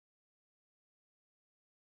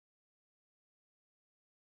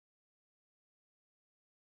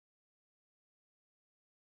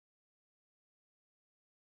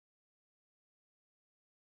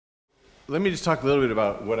let me just talk a little bit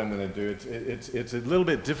about what I'm going to do. It's a little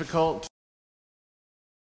bit difficult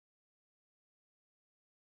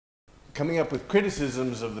coming up with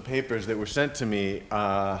criticisms of the papers that were sent to me.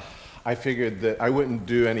 I figured that I wouldn't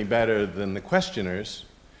do any better than the questioners,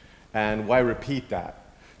 and why repeat that?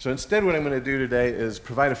 So instead, what I'm going to do today is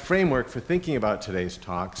provide a framework for thinking about today's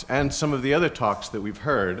talks and some of the other talks that we've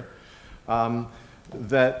heard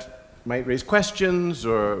that might raise questions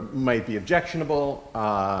or might be objectionable,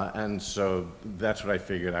 and so that's what I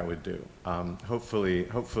figured I would do.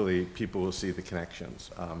 Hopefully people will see the connections.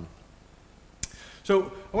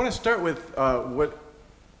 So I want to start with what,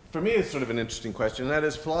 for me, is sort of an interesting question, and that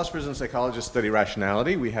is philosophers and psychologists study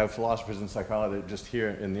rationality. We have philosophers and psychologists here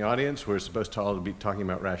in the audience who are supposed to all be talking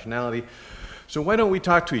about rationality. So why don't we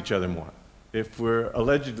talk to each other more if we're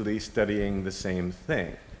allegedly studying the same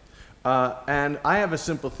thing? And I have a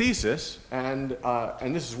simple thesis, and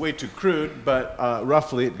this is way too crude, but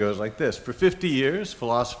roughly it goes like this. For 50 years,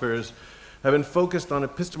 philosophers have been focused on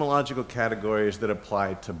epistemological categories that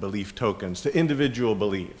apply to belief tokens, to individual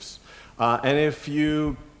beliefs. And if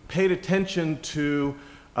you paid attention to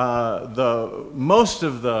most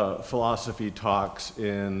of the philosophy talks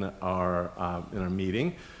in our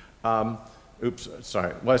meeting,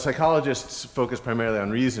 well, psychologists focus primarily on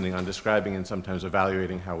reasoning, on describing and sometimes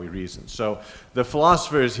evaluating how we reason. So the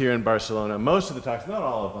philosophers here in Barcelona, most of the talks, not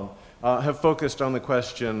all of them, have focused on the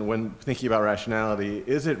question, when thinking about rationality,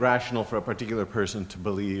 is it rational for a particular person to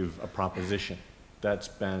believe a proposition? That's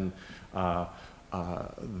been the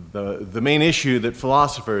main issue that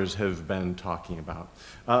philosophers have been talking about.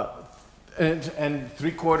 And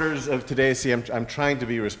 3/4 of today, see, I'm trying to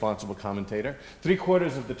be a responsible commentator.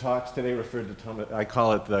 3/4 of the talks today referred to, I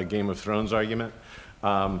call it the Game of Thrones argument,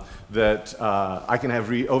 that I can have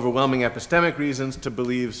overwhelming epistemic reasons to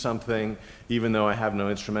believe something, even though I have no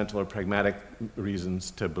instrumental or pragmatic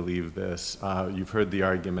reasons to believe this. You've heard the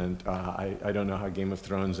argument. I don't know how Game of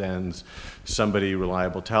Thrones ends. Somebody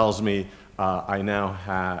reliable tells me. I now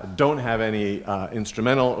don't have any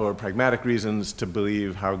instrumental or pragmatic reasons to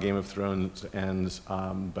believe how Game of Thrones ends,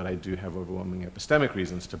 but I do have overwhelming epistemic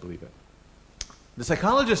reasons to believe it. The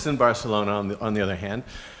psychologists in Barcelona, on the other hand,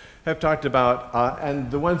 have talked about,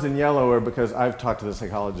 and the ones in yellow are because I've talked to the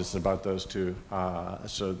psychologists about those two.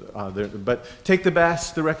 But take the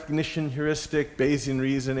best, the recognition heuristic, Bayesian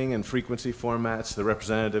reasoning and frequency formats, the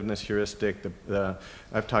representativeness heuristic.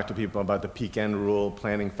 I've talked to people about the peak-end rule,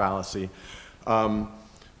 planning fallacy.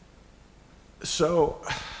 So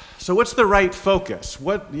what's the right focus?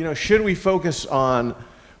 Should we focus on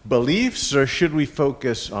beliefs or should we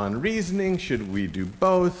focus on reasoning? Should we do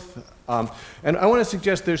both? And I want to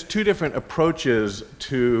suggest there's two different approaches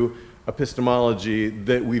to epistemology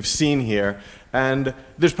that we've seen here, and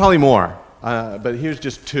there's probably more, but here's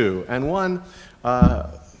just two. And one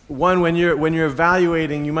when you're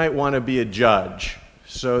evaluating, you might want to be a judge.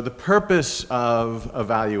 So the purpose of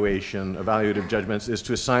evaluative judgments, is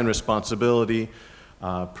to assign responsibility,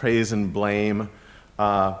 praise and blame.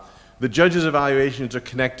 The judge's evaluations are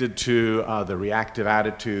connected to the reactive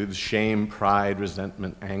attitudes, shame, pride,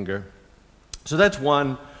 resentment, anger. So that's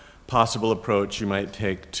one possible approach you might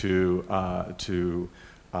take to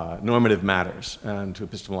normative matters and to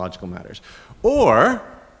epistemological matters. Or,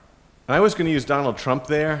 and I was going to use Donald Trump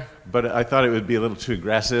there, but I thought it would be a little too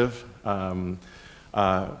aggressive. Or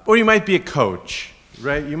you might be a coach,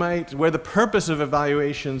 right? Where the purpose of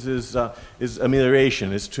evaluations is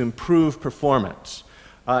amelioration, is to improve performance.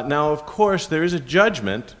 Now, of course, there is a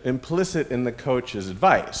judgment implicit in the coach's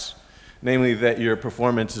advice, namely that your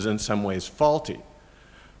performance is in some ways faulty.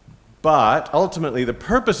 But ultimately, the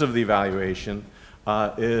purpose of the evaluation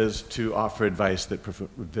is to offer advice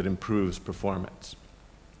that improves performance.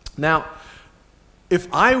 Now, if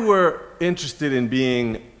I were interested in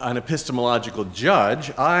being an epistemological judge,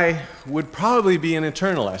 I would probably be an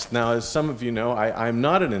internalist. Now, as some of you know, I'm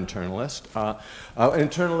not an internalist.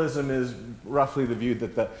 Internalism is roughly the view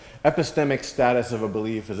that the epistemic status of a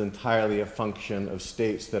belief is entirely a function of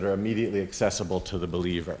states that are immediately accessible to the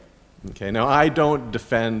believer. Okay, now I don't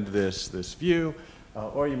defend this view,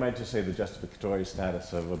 or you might just say the justificatory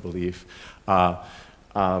status of a belief.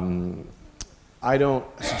 I don't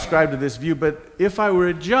subscribe to this view, but if I were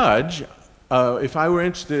a judge, if I were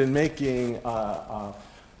interested in making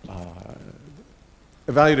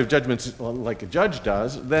evaluative judgments like a judge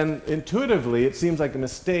does, then intuitively it seems like a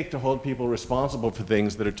mistake to hold people responsible for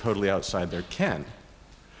things that are totally outside their ken.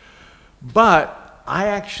 But I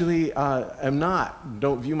actually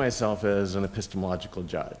don't view myself as an epistemological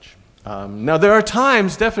judge. Now there are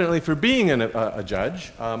times definitely for being a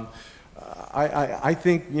judge. I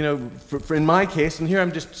think, you know, for in my case, and here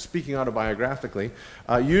I'm just speaking autobiographically,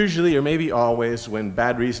 usually or maybe always when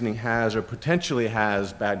bad reasoning has or potentially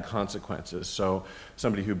has bad consequences. So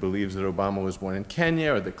somebody who believes that Obama was born in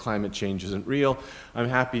Kenya or that climate change isn't real, I'm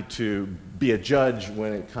happy to be a judge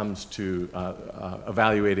when it comes to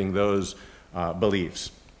evaluating those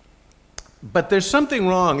beliefs. But there's something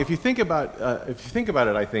wrong, if you think about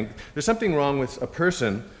it, I think, there's something wrong with a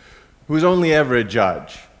person who's only ever a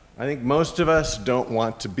judge. I think most of us don't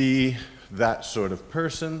want to be that sort of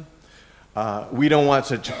person. We don't want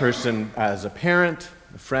such a person as a parent,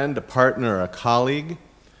 a friend, a partner, or a colleague.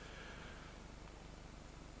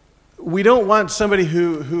 We don't want somebody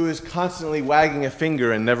who is constantly wagging a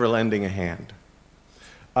finger and never lending a hand.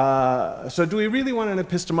 So do we really want an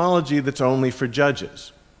epistemology that's only for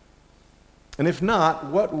judges? And if not,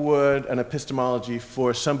 what would an epistemology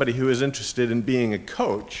for somebody who is interested in being a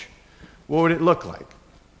coach, what would it look like?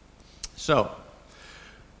 So,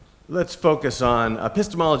 let's focus on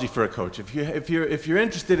epistemology for a coach. If you're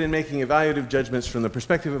interested in making evaluative judgments from the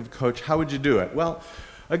perspective of a coach, how would you do it? Well,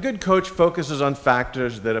 a good coach focuses on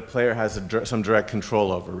factors that a player has some direct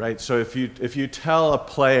control over, right? So if you tell a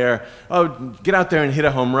player, oh, get out there and hit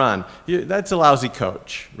a home run, that's a lousy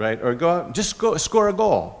coach, right? Or go score a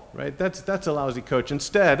goal, right? That's a lousy coach.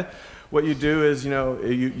 Instead, what you do is,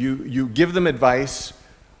 you give them advice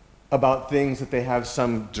about things that they have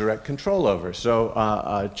some direct control over. So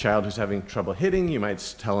a child who's having trouble hitting, you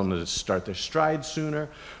might tell them to start their stride sooner,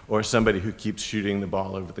 or somebody who keeps shooting the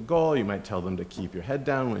ball over the goal, you might tell them to keep your head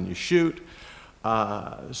down when you shoot.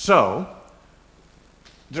 So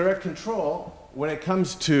direct control, when it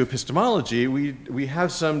comes to epistemology, we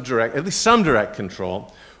have at least some direct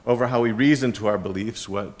control over how we reason to our beliefs,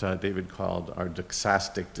 what David called our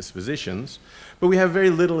doxastic dispositions, but we have very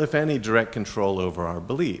little, if any, direct control over our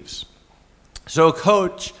beliefs. So a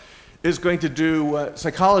coach is going to do what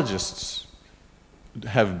psychologists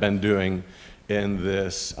have been doing in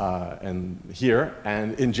this, and here,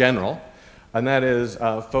 and in general, and that is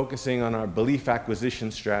focusing on our belief acquisition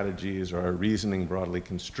strategies or our reasoning broadly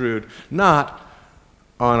construed, not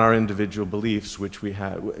on our individual beliefs, which we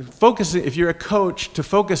have. If you're a coach, to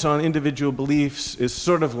focus on individual beliefs is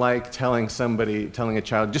sort of like telling a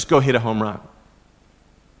child, just go hit a home run.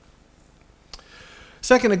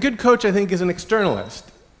 Second, a good coach, I think, is an externalist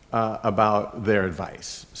about their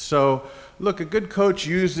advice. So, look, a good coach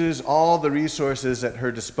uses all the resources at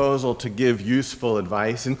her disposal to give useful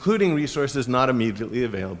advice, including resources not immediately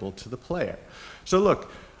available to the player. So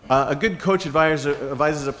look, a good coach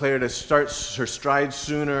advises a player to start her stride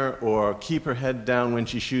sooner or keep her head down when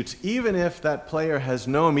she shoots, even if that player has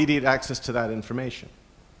no immediate access to that information.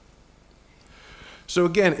 So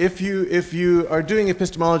again, if you are doing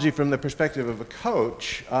epistemology from the perspective of a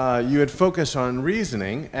coach, you would focus on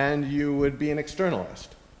reasoning and you would be an externalist,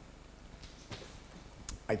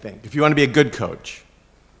 I think, if you want to be a good coach.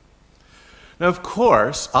 Now, of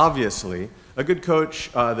course, obviously, a good coach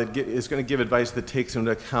is going to give advice that takes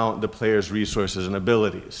into account the player's resources and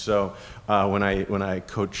abilities. So when I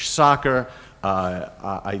coach soccer,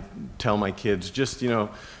 I tell my kids, just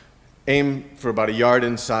aim for about a yard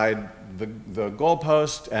inside the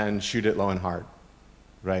goalpost and shoot it low and hard,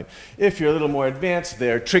 right? If you're a little more advanced,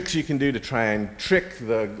 there are tricks you can do to try and trick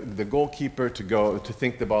the goalkeeper to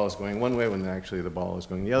think the ball is going one way when actually the ball is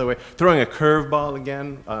going the other way. Throwing a curveball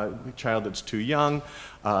again, a child that's too young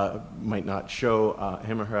might not show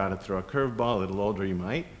him or her how to throw a curveball. A little older, you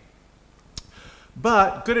might.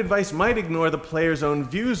 But good advice might ignore the player's own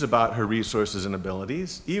views about her resources and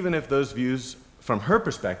abilities, even if those views, from her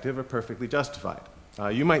perspective, are perfectly justified.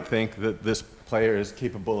 You might think that this player is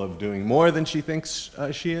capable of doing more than she thinks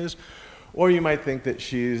she is, or you might think that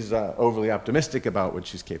she's overly optimistic about what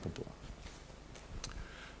she's capable of.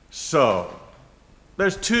 So,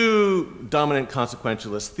 there's two dominant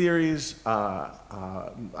consequentialist theories.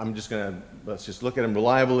 Let's just look at them.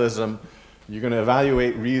 Reliabilism. You're going to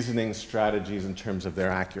evaluate reasoning strategies in terms of their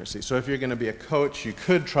accuracy. So if you're going to be a coach, you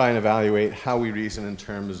could try and evaluate how we reason in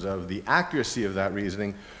terms of the accuracy of that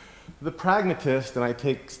reasoning. The pragmatist, and I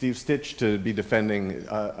take Steve Stitch to be defending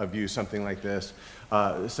a view something like this,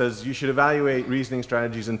 says you should evaluate reasoning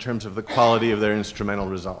strategies in terms of the quality of their instrumental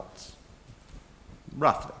results,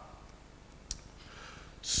 roughly.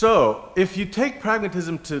 So if you take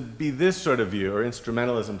pragmatism to be this sort of view, or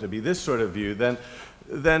instrumentalism to be this sort of view, then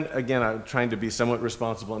again, I'm trying to be somewhat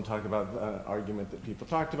responsible and talk about the argument that people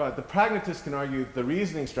talked about. The pragmatist can argue the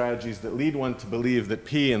reasoning strategies that lead one to believe that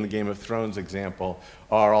P in the Game of Thrones example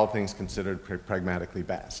are, all things considered, pragmatically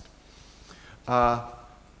best.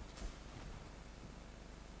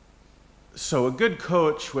 So a good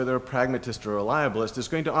coach, whether a pragmatist or a reliabilist, is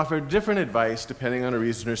going to offer different advice depending on a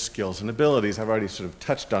reasoner's skills and abilities. I've already sort of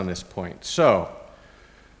touched on this point. So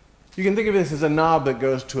you can think of this as a knob that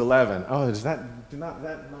goes to 11. Oh, did that not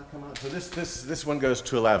come out? So this one goes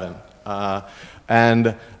to 11.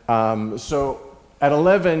 So at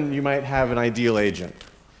 11, you might have an ideal agent,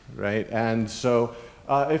 right? And so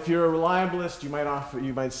if you're a reliabilist,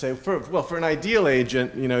 you might say, for an ideal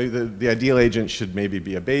agent, the ideal agent should maybe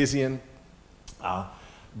be a Bayesian.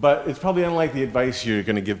 But it's probably unlike the advice you're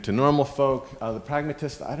going to give to normal folk. The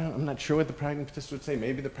pragmatist, I'm not sure what the pragmatist would say.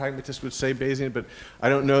 Maybe the pragmatist would say Bayesian, but I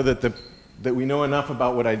don't know that we know enough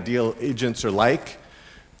about what ideal agents are like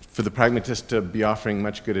for the pragmatist to be offering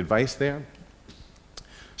much good advice there.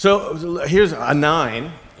 So here's a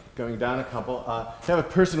 9, going down a couple. To have a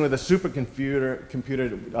person with a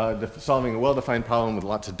supercomputer solving a well-defined problem with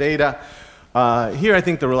lots of data. Here I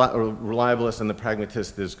think the reliabilist and the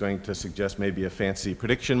pragmatist is going to suggest maybe a fancy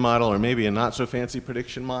prediction model or maybe a not so fancy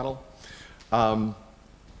prediction model.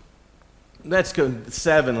 Let's go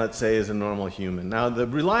 7, let's say, is a normal human. Now the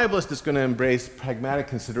reliabilist is going to embrace pragmatic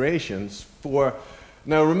considerations for,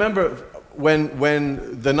 now remember when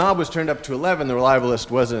the knob was turned up to 11, the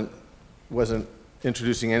reliabilist wasn't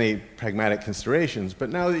introducing any pragmatic considerations, but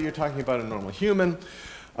now that you're talking about a normal human,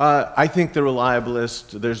 I think the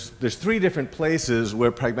reliabilist, there's 3 different places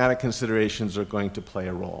where pragmatic considerations are going to play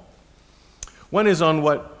a role. One is on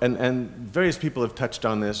what, and various people have touched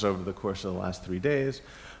on this over the course of the last 3 days.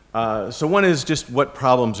 So one is just what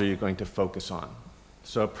problems are you going to focus on?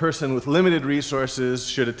 So a person with limited resources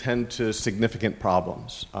should attend to significant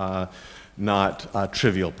problems, not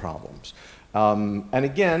trivial problems. And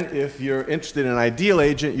again, if you're interested in an ideal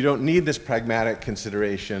agent, you don't need this pragmatic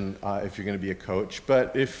consideration if you're going to be a coach.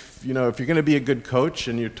 But if you're going to be a good coach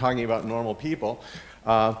and you're talking about normal people,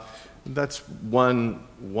 that's one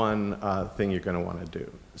thing you're going to want to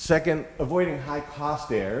do. Second, avoiding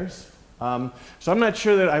high-cost errors. So I'm not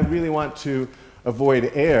sure that I really want to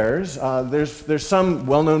avoid errors. There's some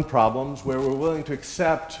well-known problems where we're willing to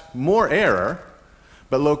accept more error,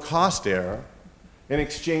 but low-cost error, in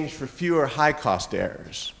exchange for fewer high-cost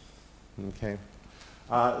errors. Okay,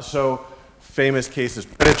 so famous cases,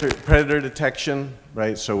 predator detection,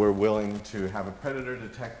 right? So we're willing to have a predator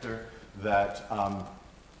detector that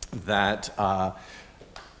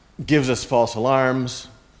gives us false alarms,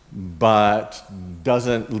 but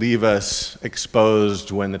doesn't leave us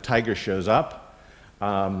exposed when the tiger shows up.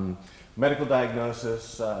 Medical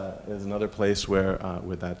diagnosis is another place where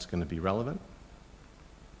that's going to be relevant.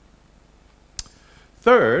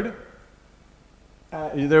 Third,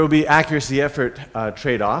 there will be accuracy effort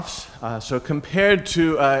trade-offs. So compared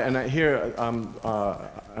to, an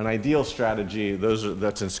ideal strategy,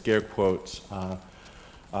 that's in scare quotes,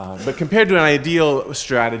 but compared to an ideal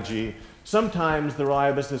strategy, sometimes the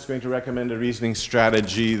reliabilist is going to recommend a reasoning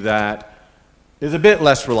strategy that is a bit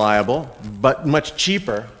less reliable, but much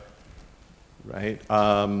cheaper, right?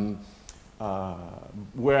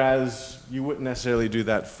 Whereas you wouldn't necessarily do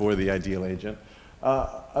that for the ideal agent.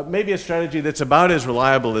 Maybe a strategy that's about as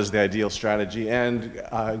reliable as the ideal strategy, and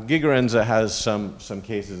Gigerenza has some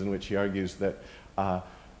cases in which he argues that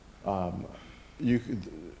you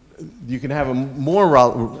can have a more,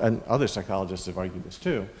 and other psychologists have argued this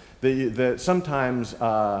too, that sometimes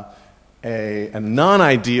a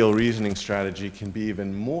non-ideal reasoning strategy can be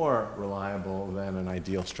even more reliable than an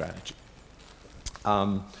ideal strategy.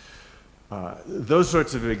 Those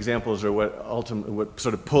sorts of examples are what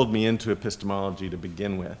sort of pulled me into epistemology to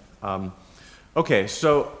begin with. Okay,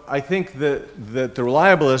 so I think that the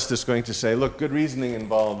reliabilist is going to say, look, good reasoning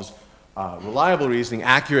involves reliable reasoning,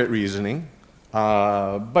 accurate reasoning,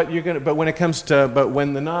 but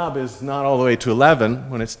when the knob is not all the way to 11,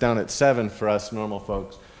 when it's down at 7 for us normal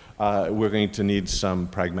folks, we're going to need some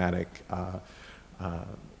pragmatic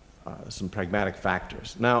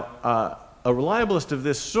factors. Now, a reliabilist of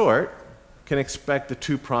this sort can expect a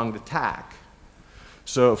 2-pronged attack.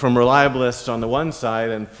 So from reliabilists on the one side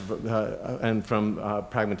and from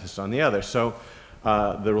pragmatists on the other. So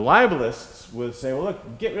the reliabilists would say, well,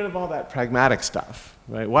 look, get rid of all that pragmatic stuff,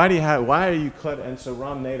 right? Why are you and so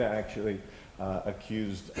Ram Neda actually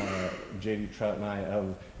accused J.D. Trout and I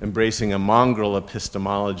of embracing a mongrel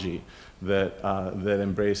epistemology that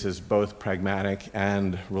embraces both pragmatic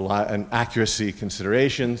and accuracy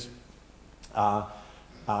considerations.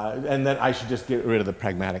 And that I should just get rid of the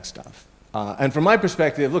pragmatic stuff. And from my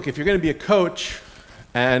perspective, look, if you're going to be a coach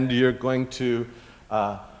and you're going to,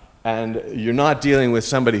 and you're not dealing with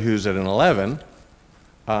somebody who's at an 11,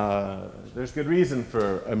 there's good reason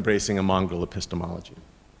for embracing a mongrel epistemology.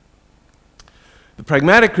 The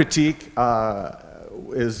pragmatic critique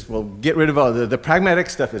is, well, get rid of all, the pragmatic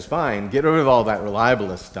stuff is fine, get rid of all that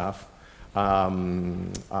reliabilist stuff.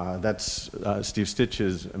 Steve Stitch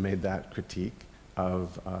has made that critique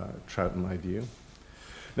of Trout in my view.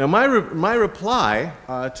 Now my reply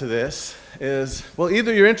to this is, well,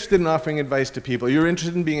 either you're interested in offering advice to people, you're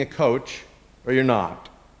interested in being a coach, or you're not.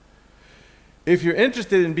 If you're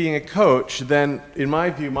interested in being a coach, then in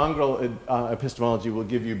my view, mongrel epistemology will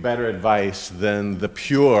give you better advice than the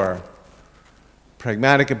pure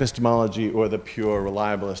pragmatic epistemology or the pure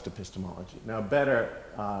reliabilist epistemology. Now better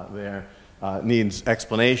there needs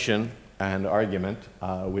explanation and argument,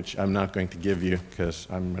 which I'm not going to give you because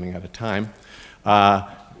I'm running out of time.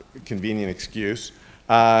 Convenient excuse.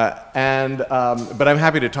 But I'm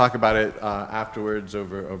happy to talk about it afterwards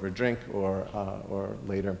over a drink or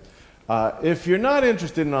later. If you're not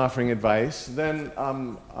interested in offering advice, then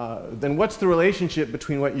what's the relationship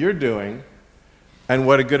between what you're doing and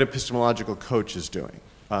what a good epistemological coach is doing?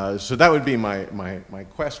 So that would be my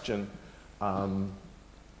question. And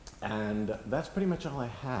that's pretty much all I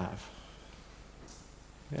have.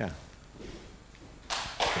 Yeah.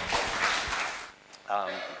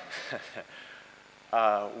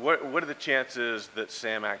 What are the chances that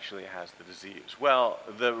Sam actually has the disease? Well,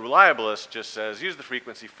 the reliabilist just says, use the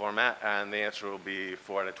frequency format, and the answer will be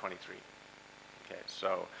 4 out of 23. Okay,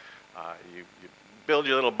 so you build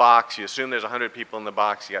your little box, you assume there's 100 people in the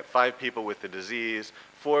box, you got 5 people with the disease,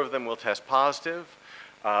 4 of them will test positive.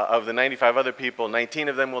 Of the 95 other people, 19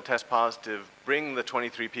 of them will test positive. Bring the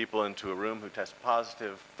 23 people into a room who test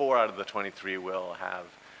positive, 4 out of the 23 will have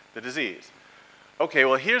the disease. Okay,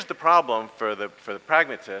 well, here's the problem for the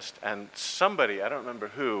pragmatist, and somebody, I don't remember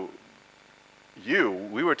who,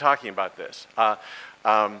 we were talking about this.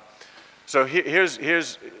 So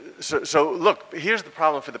look, here's the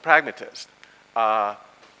problem for the pragmatist.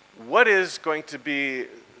 What is going to be,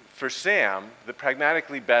 for Sam, the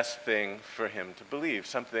pragmatically best thing for him to believe?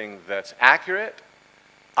 Something that's accurate,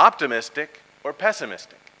 optimistic, or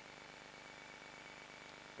pessimistic,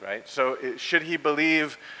 right? So should he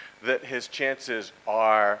believe that his chances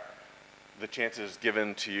are the chances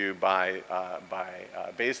given to you by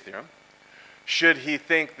Bayes' theorem? Should he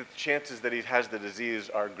think that the chances that he has the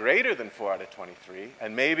disease are greater than 4 out of 23,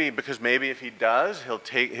 and maybe, because maybe if he does, he'll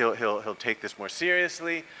take this more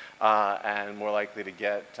seriously and more likely to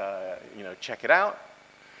get, check it out?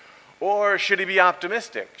 Or should he be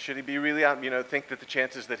optimistic? Should he be really, think that the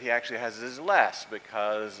chances that he actually has is less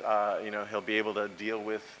because, he'll be able to deal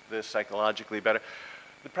with this psychologically better?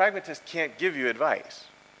 The pragmatist can't give you advice,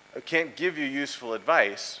 can't give you useful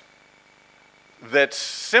advice that's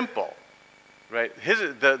simple, right?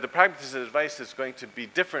 The pragmatist's advice is going to be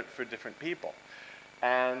different for different people.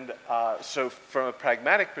 And so from a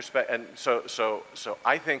pragmatic perspective, and so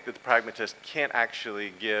I think that the pragmatist can't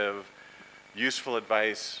actually give useful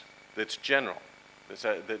advice that's general,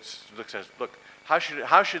 that looks at, look, how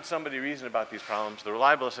should somebody reason about these problems? The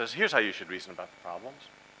reliabilist says, here's how you should reason about the problems.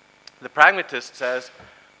 The pragmatist says,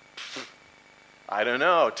 I don't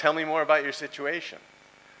know, tell me more about your situation.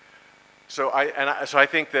 So I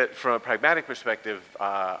think that from a pragmatic perspective,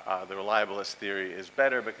 the reliabilist theory is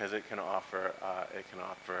better because it can offer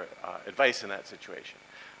advice in that situation.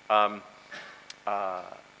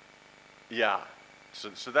 Yeah.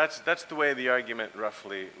 So that's the way the argument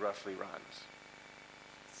roughly runs.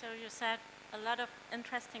 So you said a lot of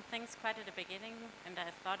interesting things quite at the beginning, and I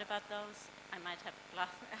thought about those. I might have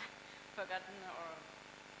forgotten or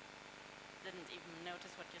didn't even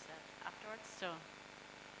notice what you said afterwards. So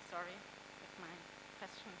sorry if my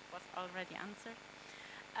question was already answered.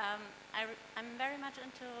 I'm very much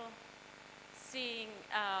into seeing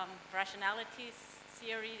rationality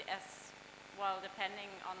theory as, well,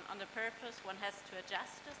 depending on the purpose, one has to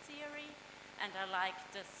adjust the theory, and I like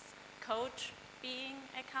this coach being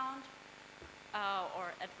account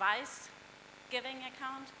or advice giving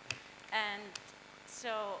account. And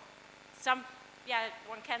so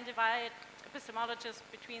one can divide epistemologists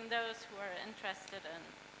between those who are interested in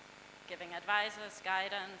giving advices,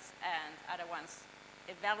 guidance, and other ones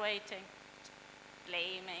evaluating,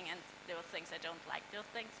 blaming, and those things. I don't like those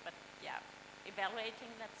things, but yeah,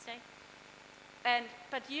 evaluating, let's say.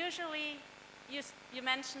 But usually, you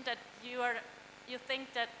mentioned that you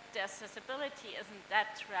think that the accessibility isn't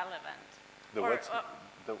that relevant. The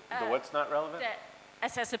what's not relevant? The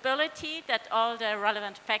accessibility, that all the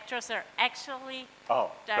relevant factors are actually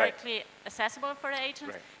directly accessible for the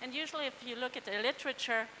agents. Right. And usually, if you look at the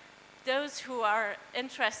literature, those who are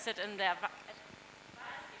interested in the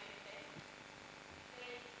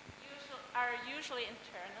are usually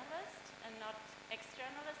internalist and not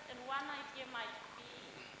externalist. And one idea might be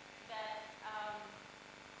that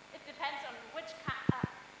it depends on which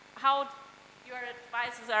how your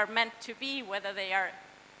advices are meant to be, whether they are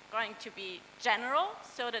going to be general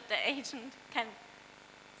so that the agent can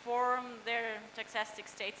form their stochastic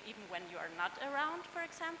states even when you are not around, for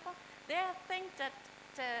example. They think that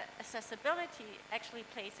the accessibility actually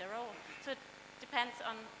plays a role. So it depends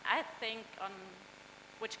on, I think, on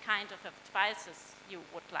which kind of advices you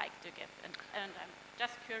would like to give. And I'm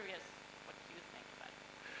just curious what you think about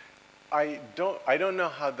it. I don't know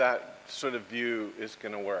how that sort of view is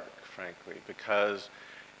going to work, frankly, because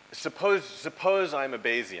suppose I'm a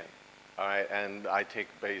Bayesian, all right, and I take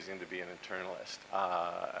Bayesian to be an internalist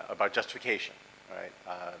about justification, right,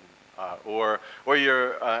 or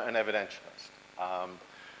you're an evidentialist.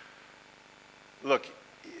 Look,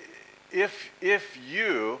 if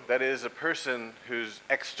you, that is a person who's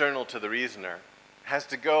external to the reasoner, has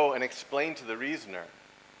to go and explain to the reasoner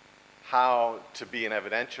how to be an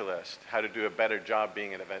evidentialist, how to do a better job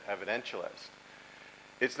being an evidentialist,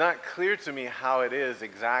 it's not clear to me how it is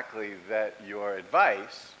exactly that your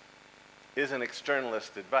advice is an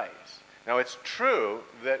externalist advice. Now, it's true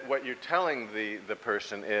that what you're telling the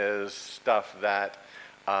person is stuff that,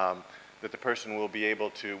 that the person will be able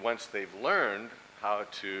to, once they've learned how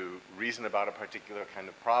to reason about a particular kind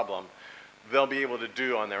of problem, they'll be able to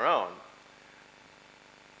do on their own.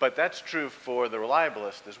 But that's true for the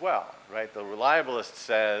reliabilist as well, right? The reliabilist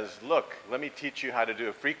says, look, let me teach you how to do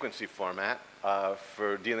a frequency format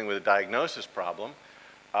for dealing with a diagnosis problem.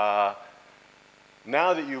 Now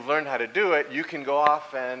that you've learned how to do it, you can go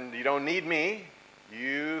off and you don't need me.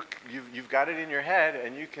 You've got it in your head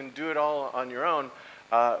and you can do it all on your own.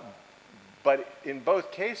 But in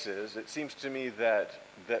both cases, it seems to me that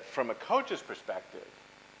from a coach's perspective,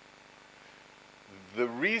 the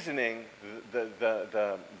reasoning,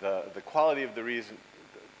 the quality of the reason,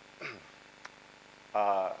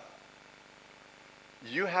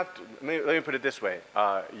 you have to, let me put it this way,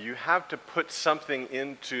 you have to put something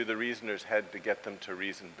into the reasoner's head to get them to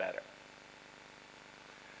reason better.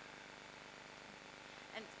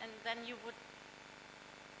 And then you would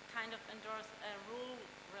kind of endorse a rule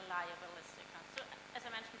reliabilistic. So as I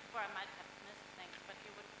mentioned before, I might have missed things, but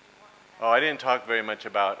you would be more on that. Oh, I didn't talk very much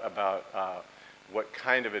about what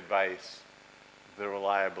kind of advice the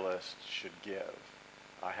reliabilist should give.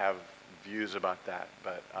 I have views about that,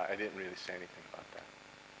 but I didn't really say anything about that.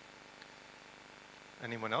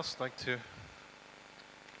 Anyone else like to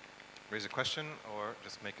raise a question or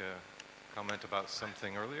just make a comment about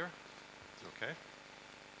something earlier? Is it okay?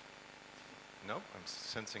 No? I'm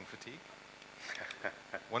sensing fatigue.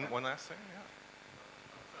 One last thing? Yeah.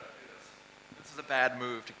 This is a bad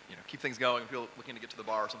move to keep things going. People looking to get to the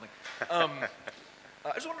bar or something.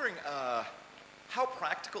 I was wondering, how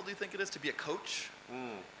practical do you think it is to be a coach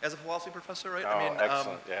as a philosophy professor? Right? Oh, I mean,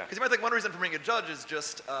 excellent. Yeah. Because you might think one reason for being a judge is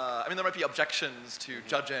just, I mean, there might be objections to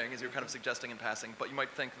judging, as you're kind of suggesting in passing, but you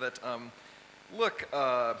might think that, look,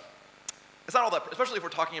 it's not all that, especially if we're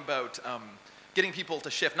talking about getting people to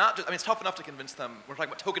shift. Not just, I mean, it's tough enough to convince them. We're talking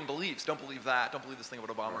about token beliefs. Don't believe that. Don't believe this thing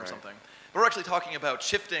about Obama or something. But we're actually talking about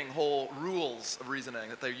shifting whole rules of reasoning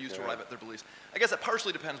that they use to arrive at their beliefs. I guess that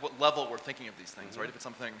partially depends what level we're thinking of these things, right? If it's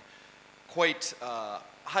something quite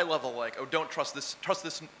high level, like, oh, don't trust this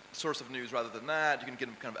source of news rather than that, you can get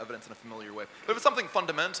them kind of evidence in a familiar way. But if it's something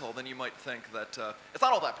fundamental, then you might think that it's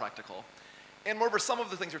not all that practical. And moreover, some of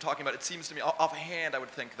the things you're talking about, it seems to me, offhand, I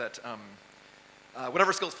would think that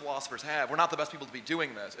whatever skills philosophers have, we're not the best people to be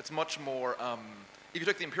doing this. It's much more, if you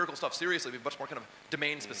took the empirical stuff seriously, it'd be much more kind of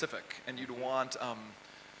domain specific, and you'd want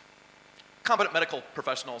competent medical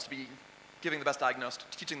professionals to be giving the best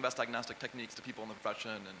teaching the best diagnostic techniques to people in the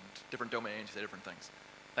profession and different domains, say different things.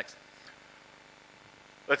 Thanks.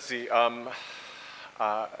 Let's see.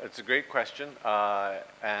 It's a great question,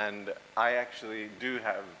 and I actually do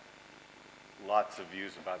have lots of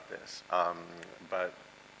views about this, but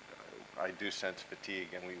I do sense fatigue,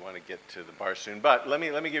 and we want to get to the bar soon. But let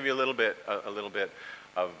me give you a little bit of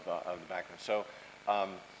the background.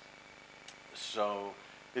 So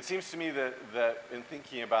it seems to me that in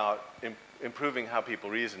thinking about improving how people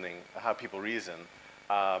reason,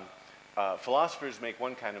 philosophers make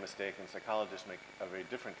one kind of mistake, and psychologists make a very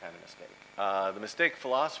different kind of mistake. The mistake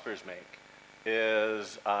philosophers make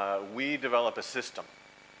is we develop a system,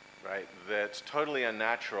 right, that's totally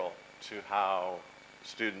unnatural to how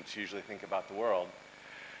students usually think about the world.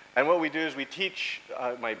 And what we do is we teach,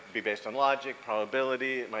 it might be based on logic,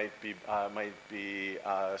 probability, it might be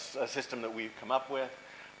a system that we've come up with.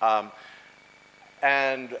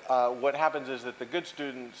 And what happens is that the good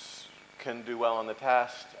students can do well on the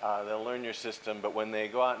test, they'll learn your system, but when they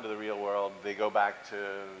go out into the real world, they go back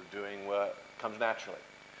to doing what comes naturally.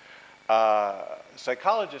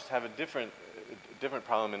 Psychologists have a different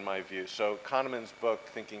problem in my view. So Kahneman's book,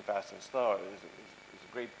 Thinking Fast and Slow, is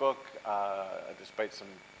a great book, despite some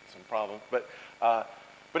problems. But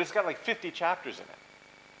it's got like 50 chapters in it,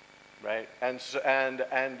 right?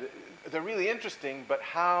 And they're really interesting, but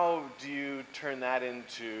how do you turn that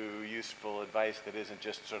into useful advice that isn't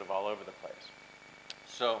just sort of all over the place?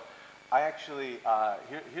 So I actually,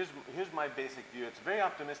 here's my basic view. It's a very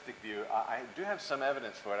optimistic view. I do have some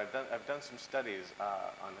evidence for it. I've done some studies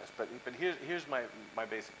on this, but here's my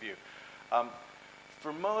basic view.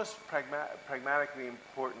 For most pragmatically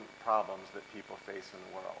important problems that people face in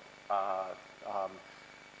the world,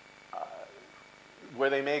 where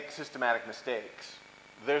they make systematic mistakes,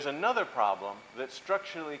 there's another problem that's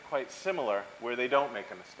structurally quite similar where they don't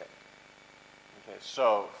make a mistake. Okay,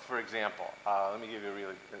 so for example, let me give you a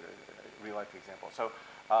real life example. So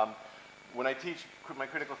when I teach my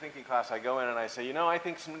critical thinking class, I go in and I say, I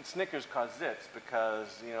think Snickers cause zits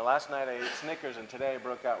because, last night I ate Snickers and today I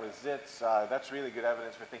broke out with zits. That's really good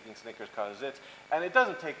evidence for thinking Snickers cause zits. And it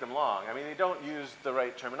doesn't take them long. I mean, they don't use the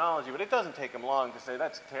right terminology, but it doesn't take them long to say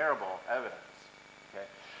that's terrible evidence. Okay?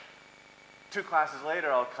 2 classes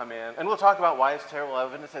later, I'll come in and we'll talk about why it's terrible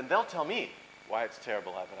evidence, and they'll tell me why it's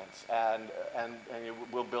terrible evidence, and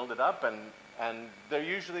we'll build it up, and they're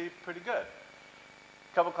usually pretty good.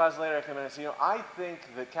 A couple classes later, I come in and say, I think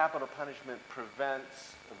that capital punishment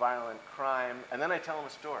prevents violent crime, and then I tell them a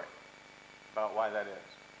story about why that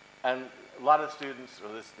is. And a lot of students,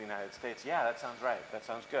 or this is the United States, yeah, that sounds right, that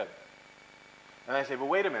sounds good. And I say, but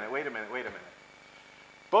wait a minute.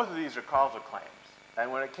 Both of these are causal claims. And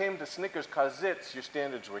when it came to Snickers cause zits, your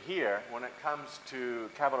standards were here. When it comes to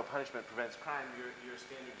capital punishment prevents crime, your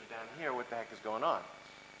standards are down here. What the heck is going on?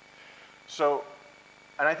 So,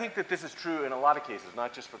 and I think that this is true in a lot of cases,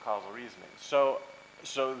 not just for causal reasoning. So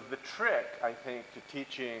the trick, I think, to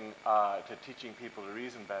teaching people to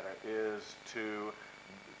reason better is to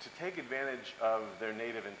take advantage of their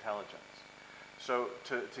native intelligence. So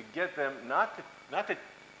to get them not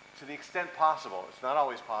to the extent possible, it's not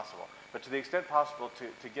always possible, but to the extent possible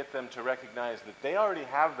to get them to recognize that they already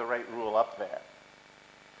have the right rule up there.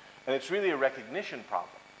 And it's really a recognition problem.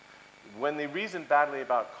 When they reason badly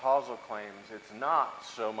about causal claims, it's not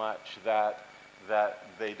so much that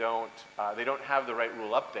they don't have the right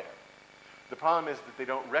rule up there. The problem is that they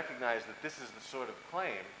don't recognize that this is the sort of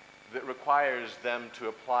claim that requires them to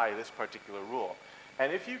apply this particular rule.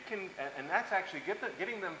 And if you can, and that's actually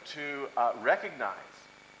getting them to recognize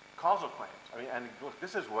causal claims. I mean, and look,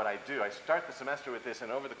 this is what I do. I start the semester with this,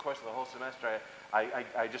 and over the course of the whole semester,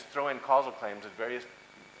 I just throw in causal claims at various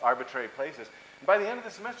arbitrary places. And by the end of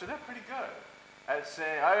the semester, they're pretty good at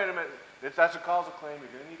saying, if that's a causal claim, you're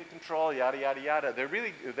going to need a control, yada, yada, yada. They're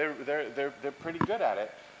really, they're pretty good at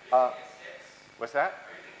it. Are you thinking it sticks? What's that?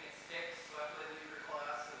 Are you thinking it sticks, so after they leave your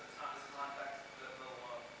class, and it's not just context,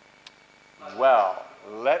 but Well,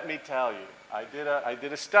 let me tell you, I did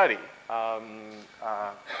a study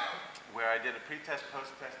where I did a pre-test,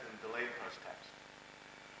 post-test, and delayed post-test.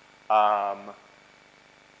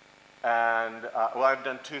 Well, I've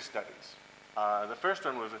done 2 studies. The first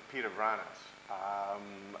one was with Peter Vranos,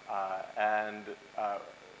 and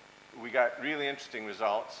we got really interesting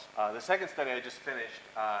results. The second study I just finished,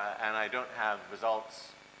 and I don't have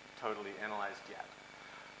results totally analyzed yet.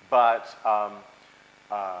 But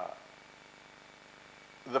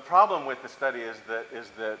the problem with the study is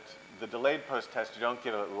that the delayed post-test, you don't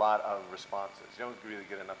get a lot of responses. You don't really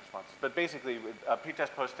get enough responses. But basically,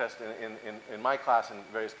 pre-test, post-test in my class and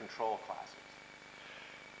various control classes.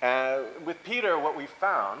 With Peter, what we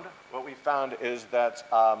found is that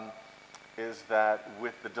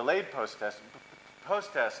with the delayed post-test,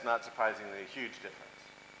 not surprisingly, a huge difference,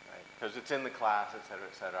 right? Because it's in the class, et cetera,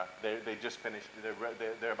 et cetera. They just finished.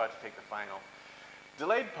 They're about to take the final.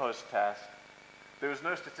 Delayed post-test, there was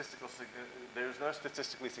no statistically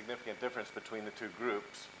significant difference between the 2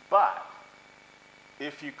 groups, but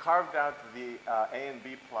if you carved out the A and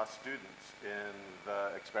B plus students in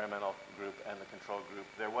the experimental group and the control group,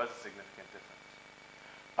 there was a significant difference.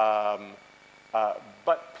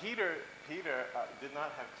 But Peter did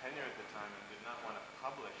not have tenure at the time and did not want to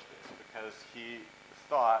publish this because he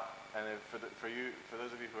thought, and for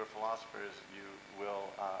those of you who are philosophers, you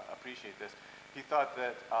will appreciate this. He thought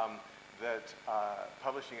that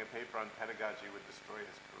publishing a paper on pedagogy would destroy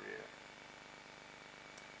his career.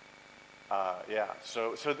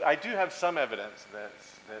 So I do have some evidence that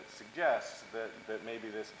suggests that maybe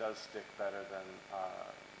this does stick better than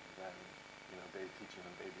teaching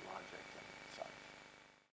them baby logic